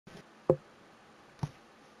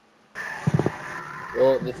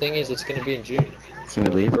Well, the thing is, it's gonna be in June. Can we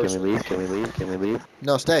leave? Can we leave? Can we leave? Can we leave?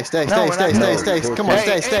 No, stay. No, we're not Stay. Come on,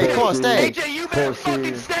 stay. Come on, stay. AJ, you better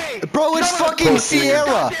fucking stay! Bro, it's fucking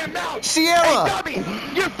Sierra! Hey, Sierra! Gubby,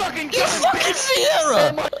 you're fucking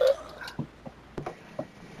Sierra!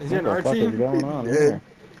 Is there an R team? going on here?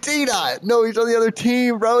 AyeTdot! No, he's on the other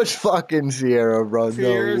team, bro. It's fucking Sierra, bro.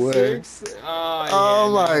 Sierra No way. 6?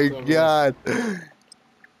 Oh my god.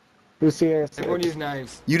 Who's Sierra? Everyone use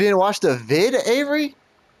knives. You didn't watch the vid, Avery?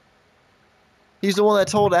 He's the one that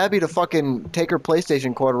told Abby to fucking take her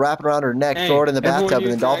PlayStation cord, wrap it around her neck, throw it in the bathtub,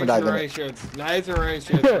 and then dolphin dive in it. Knives and riot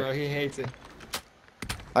shields, bro. He hates it.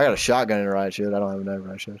 I got a shotgun and a riot shield. I don't have a knife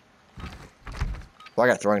riot shield. Well, I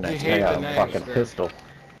got a throwing knife. hate I got the a knives, fucking bro. pistol.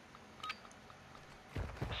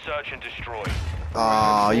 Search and destroy.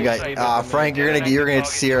 Oh, you got Frank. You're gonna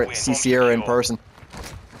see Sierra in person.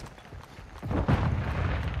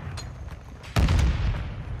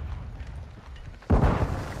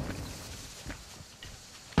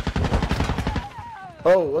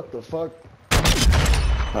 Oh, what the fuck?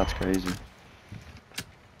 That's crazy.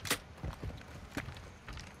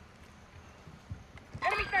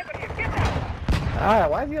 Ah,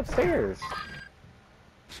 why is he upstairs?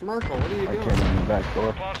 Schmerkel, what are you I doing? can't in the back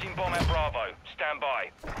door. Planting bomb at Bravo. Stand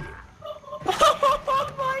by.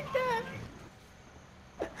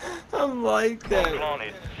 I'm like that.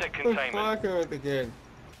 Planted. Set I'm containment. fucking with the kid.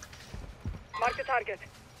 Mark the target.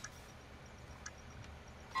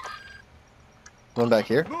 One back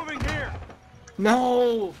here. Moving here.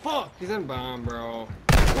 No! Fuck! He's on bomb, bro.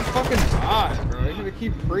 He's a fucking bot, bro. He's gonna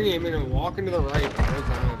keep pre-aiming and walking to the right the whole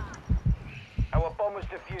time. Our bomb was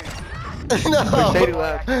defused. No. Shady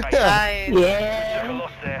left. Nice. Took a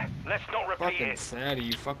loss there. Let's not repeat Fucking it. Sadie,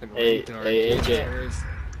 you fucking Hey, retard. hey, AJ. Jesus.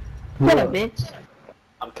 What up, bitch?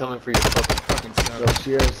 I'm coming for your fucking. Fucking Yo, suck.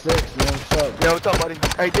 Sierra 6, man, what's up? Yo, what's up, buddy?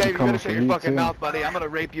 Hey, Dave, you coming better for shut your you, fucking too. mouth, buddy. I'm gonna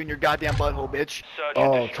rape you in your goddamn butthole, bitch. Search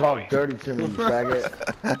and Oh, destroy. talk dirty to me, you faggot.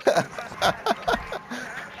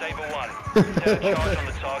 Saber 1. Set a charge on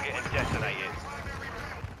the target and detonate it.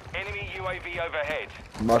 Enemy UAV overhead.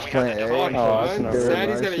 Must We have play the A. Fuck, Oh, that's son. not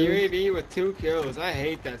Sadie's got a good. UAV with 2 kills. I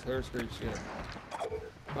hate that third screen shit.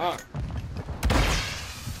 Fuck.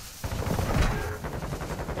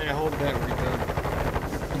 Hey, hold that retard.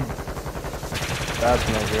 That's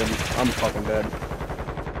no good. I'm fucking dead.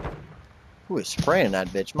 Who is spraying that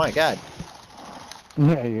bitch? My god.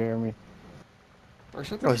 Yeah, you hear me? Or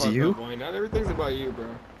shut the Oh, is it fuck you? up, boy. Not everything's about you, bro.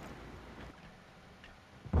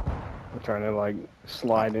 I'm trying to, like,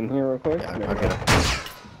 slide in here real quick. Yeah, okay.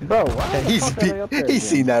 Bro, why the He's fuck are they up there he's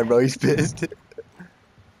seen that, bro. He's pissed.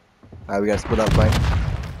 Alright, we gotta split up, Frank.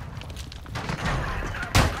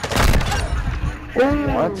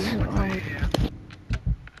 What?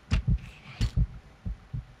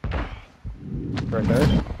 Right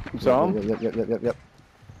there. You saw him? Yep.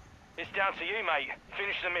 It's down to you, mate.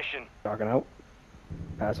 Finish the mission. Knocking out.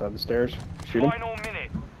 Pass out the stairs. Shoot him. Final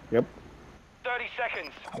minute. Yep. 30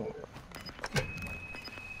 seconds.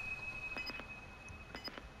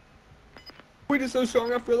 We just so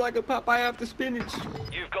strong I feel like a Popeye after spinach.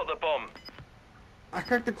 You've got the bomb. I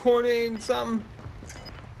cracked the corner in something.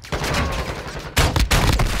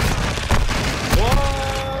 What?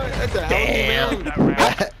 That's a healthy That man.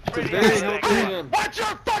 round. It's a very healthy man. Watch your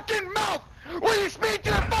fucking mouth when you speak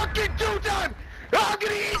to the fucking two-time! I'm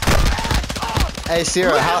gonna eat your ass off! Hey,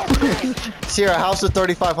 Sierra, Sierra, how's the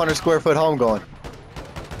 3,500 square foot home going?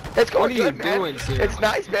 It's going What are you good, man. doing, Sierra? It's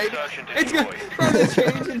nice, baby. Search and It's destroy. good. Bro, the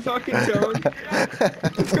change in fucking tone.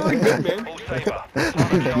 It's going good, man. All Saber. Plant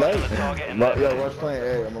a charge on the target and Yo, rush playing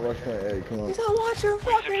A. I'm gonna rush playing A. Come on. So watch your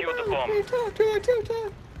fucking secured the mouth. bomb. Hey, talk to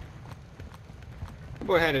it.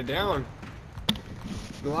 Boy had it down.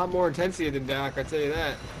 A lot more intensity than Doc, I tell you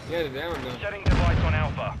that. He had it down though. setting device on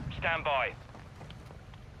Alpha. Stand by.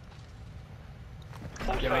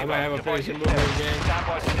 All Yeah, I Saber, might have a device finishing is move set. again. Stand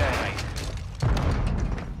by to detonate.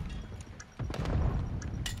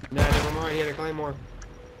 Nah, never mind, he had a claymore.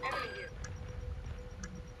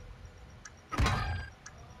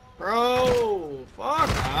 Bro, fuck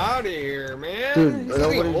out of here, man. Dude, He's doing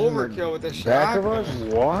nobody's in overkill with the Back of shotgun.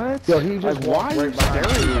 us? What? Yo, he just walked right behind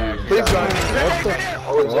you. Please go.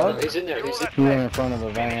 Oh, He's in there. He's in You were in front of the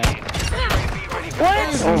van. UAV ready for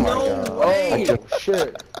What? Oh my No god. way. Oh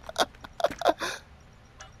shit.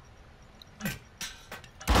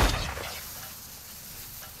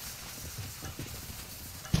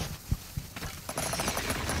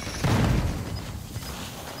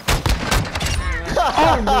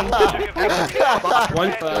 One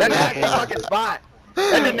That nasty fucking spot.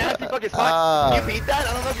 That's a nasty fucking spot. Can you beat that?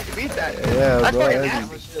 I don't know if you can beat that. Yeah, That's bro. fucking that's-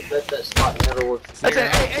 nasty. Bet that spot never works. That's Yeah,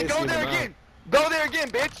 it. Hey, I'll go piss there you again. Go there again,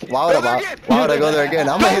 bitch. Why would I go there again?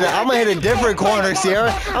 I'm gonna hit a different corner,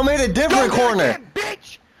 Sierra. I'm gonna hit a different corner. Again,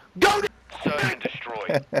 bitch. Go there. Search and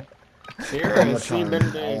destroy. Sierra I'm has seen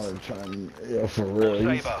better days. Yeah, for real.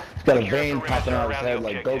 He's got a vein popping out of his head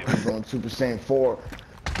like Goku's on Super Saiyan 4.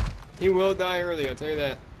 He will die early, I'll tell you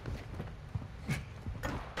that.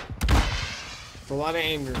 It's a lot of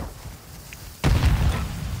anger.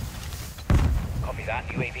 Copy that.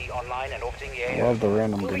 UAV online and orbiting the area. Love the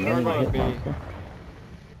random We're grenade. going to be.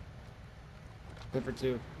 Good for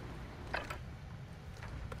 2.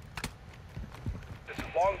 This is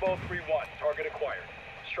Longbow 3-1. Target acquired.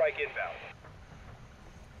 Strike inbound.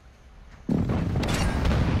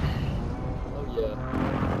 Oh yeah.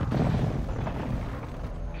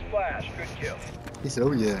 Splash. Good kill. He said,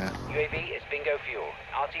 "Oh yeah." UAV is bingo fuel.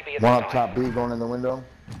 RTB is One up top B going in the window.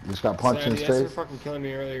 Just got punched in Sadie, his that's for face. fucking killing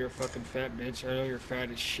me earlier, you fucking fat bitch. I know you're fat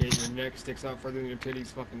as shit. Your neck sticks out further than your titties,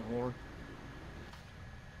 fucking whore.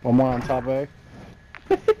 One more on top A.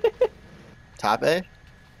 Top A?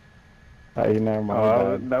 Hey, never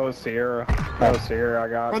mind. That was Sierra. That was Sierra. I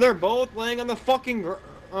got. Oh, they're both laying on the fucking oh,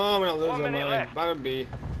 I'm gonna lose 1 on minute mine. left. Bottom B.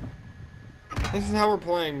 This is how we're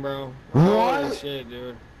playing, bro. What? Holy shit,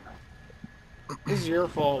 dude. This is your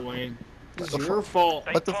fault, Wayne. This is your fault.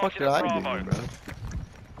 What the fuck did I do, bro?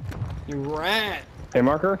 You rat. Hey,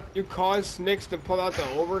 marker. You caused Snicks to pull out the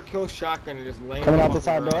overkill shotgun and just lay Coming him out the off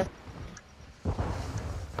side door. ground.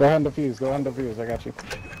 Go ahead and defuse. Go ahead and defuse. I got you.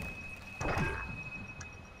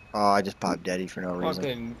 Oh, I just popped Daddy for no reason.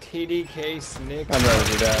 Fucking TDK Snicks. I'm ready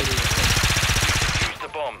to do that. Use the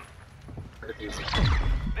bomb.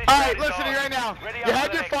 All right, listen to me right now. You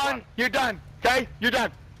had your fun. You're done. Okay? You're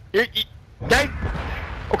done. Okay?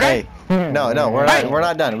 Okay? Hey, no, we're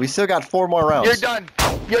not done. We still got 4 more rounds. You're done.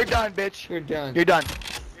 You're done, bitch. You're done. You're done.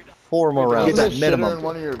 4 more rounds Get that at shit in minimum.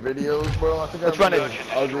 one of your videos, bro. I think Let's I run remember it. his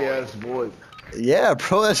ugly ass voice. Yeah,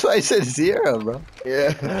 bro. That's why I said Sierra, bro.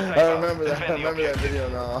 Yeah, I remember that. I remember that video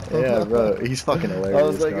now. Yeah, bro. He's fucking hilarious. I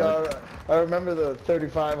was like, dog. I remember the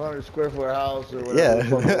 3,500 square foot house or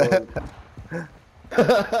whatever.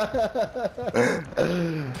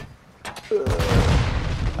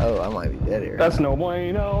 Oh, I might be dead here. That's no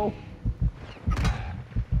bueno.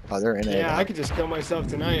 Oh, they're in it. Yeah, I could just kill myself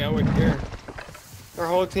tonight. I wouldn't care. Our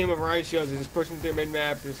whole team of riot shields is just pushing through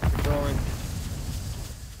mid-map, just controlling.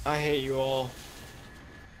 I hate you all.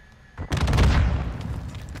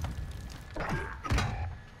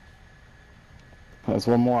 There's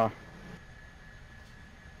one more.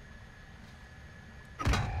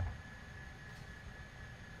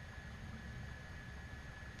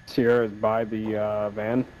 Sierra is by the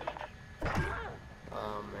van.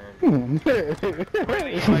 Oh, man.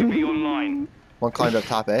 UAV online. One climbed up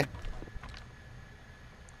top A.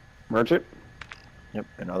 Merge it. Yep,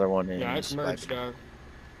 another one in. Yeah, it's merged, dog.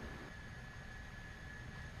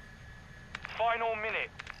 Final minute.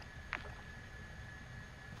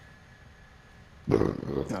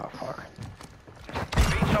 Oh, fuck.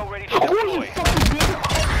 VTOL ready to deploy.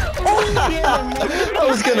 I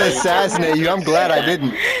was gonna assassinate you. I'm glad I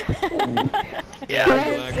didn't.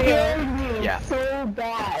 Yeah. So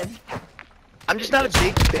bad. I'm just not a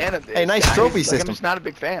big fan of this. Hey, nice guys. trophy Like, system. I'm just not a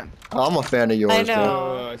big fan. I'm a fan of yours, I know.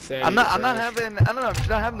 bro. Oh, Sadie, I'm not trash. having. I don't know. I'm just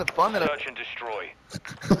not having the fun that I. Search and destroy.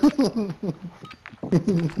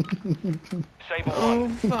 Sable Oh, 1.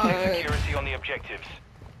 fuck. Take security on the objectives.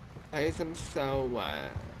 I am so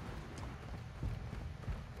wild.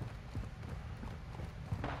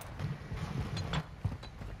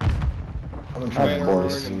 I'm trying to Right,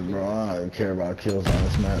 boys, bro. I don't care about kills on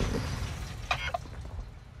this map.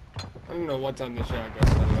 I don't know what's on the shotgun,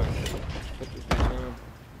 by the way. Put this bitch on.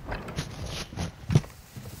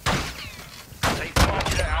 They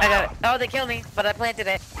planted it I got out. it. Oh, they killed me, but I planted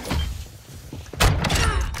it.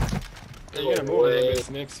 Hey, you gotta move a little bit,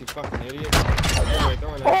 Snicks, you fucking idiot.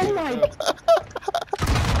 Oh my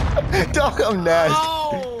Dog, I'm nasty.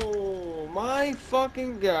 Oh my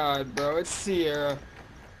fucking god, bro. It's Sierra.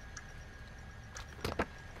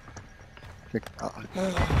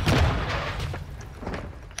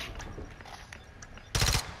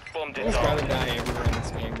 Bomb It's gotta disarmed. die everywhere in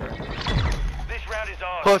this game, bro. This round is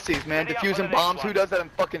ours. Pussies, man. Ready up for Defusing the next bombs. one. Who does that in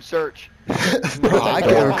fucking search? Bro,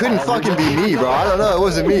 it couldn't fucking be me, bro. I don't know. It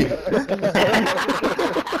wasn't me.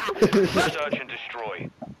 Search and destroy.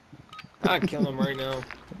 I'd kill him right now.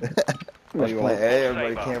 Let's play A.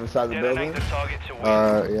 Everybody Saber. camp inside the Detonate building. the target to win.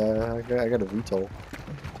 Yeah, I got a VTOL.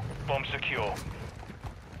 Bomb secure.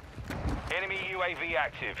 Enemy UAV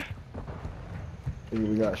active.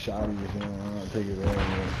 We got shot if you want to take it there.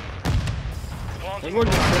 Man. Planting Everyone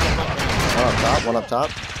just bomb. shut the fuck up. One up top.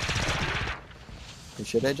 Good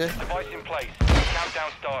shit, AJ. Device in place.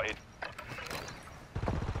 Countdown started.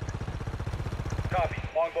 Copy.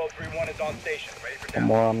 Longbow 3-1 is on station. Ready for down.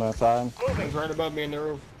 More on that side. He's right above me in the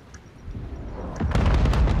roof.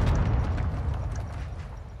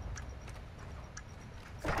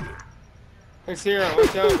 Hey Sierra,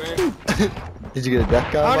 watch out, man. Did you get a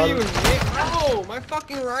death How guy? do you hit? Oh, my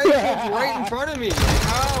fucking rifle's right in front of me.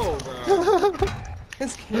 How, bro?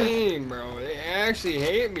 This game, bro. They actually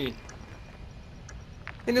hate me.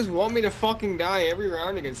 They just want me to fucking die every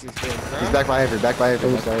round against these kids, bro. He's back by Avery, back by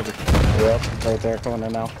Avery, back by Avery. Yep, right there, coming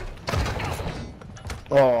in now.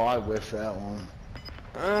 Oh, I whiffed that one.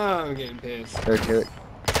 Oh, I'm getting pissed. Here, here.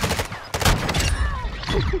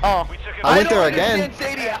 Oh, I went there again.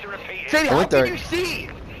 Sadie, I how went can there. you see?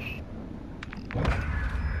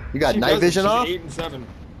 You got She night does it, vision she's off? 8 and 7.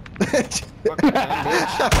 Fucking dumb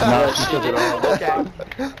bitch. No, she took it all. Okay.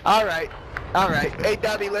 Alright. Alright. Hey,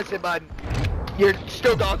 Dummy, listen, bud. You're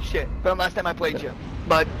still dog shit from last time I played you.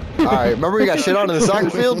 But. Alright, remember you got shit on in the soccer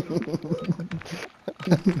field?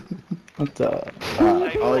 What the?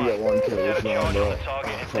 I only get one kill this Charge round, on bro. the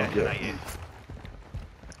target and Fuck detonate it. it.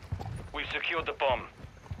 We've secured the bomb.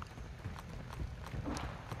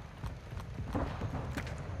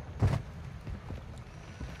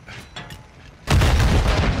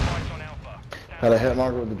 Had a hit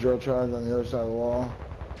marker with the drill charge on the other side of the wall.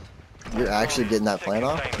 You're actually getting that plan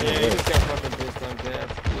off? Yeah, you just got fucking pissed on tap.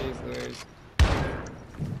 Jeez Louise.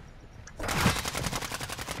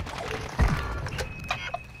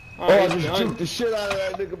 Oh, I he's just done. juked the shit out of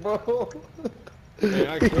that nigga, bro.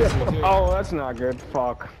 Yeah, I killed him too. Oh, that's not good.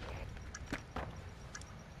 Fuck.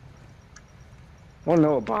 I wanna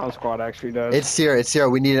know what bomb squad actually does. It's Sierra, it's Sierra.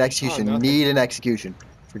 We need an execution. nothing. Need an execution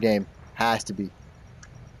for game. Has to be.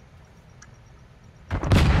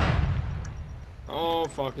 Oh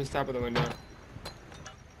fuck, he's top of the window.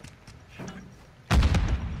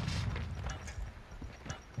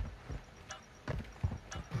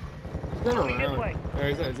 He's going around. Oh,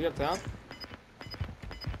 is he up top?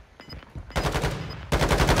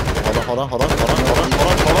 Hold on, hold on, hold on, hold on, hold on,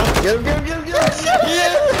 hold on, hold on. Get him, get him, get him, get him!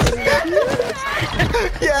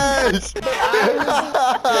 Yes! Yes!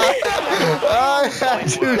 I had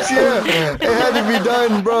to, Sierra. It had to be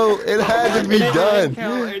done, bro. It had to be done.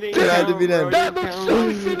 It had to be done. That looks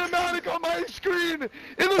so cinematic on my screen!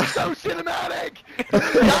 It looks so cinematic!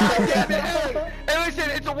 God damn it! Hey, listen,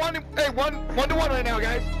 it's a one to one right now,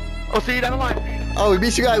 guys. I'll see you down the line. Oh, we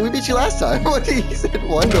beat you guys. We beat you last time. What he said?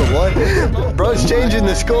 1-1. Bro's changing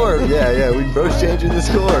the score. Yeah, yeah. Bro's changing the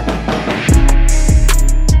score.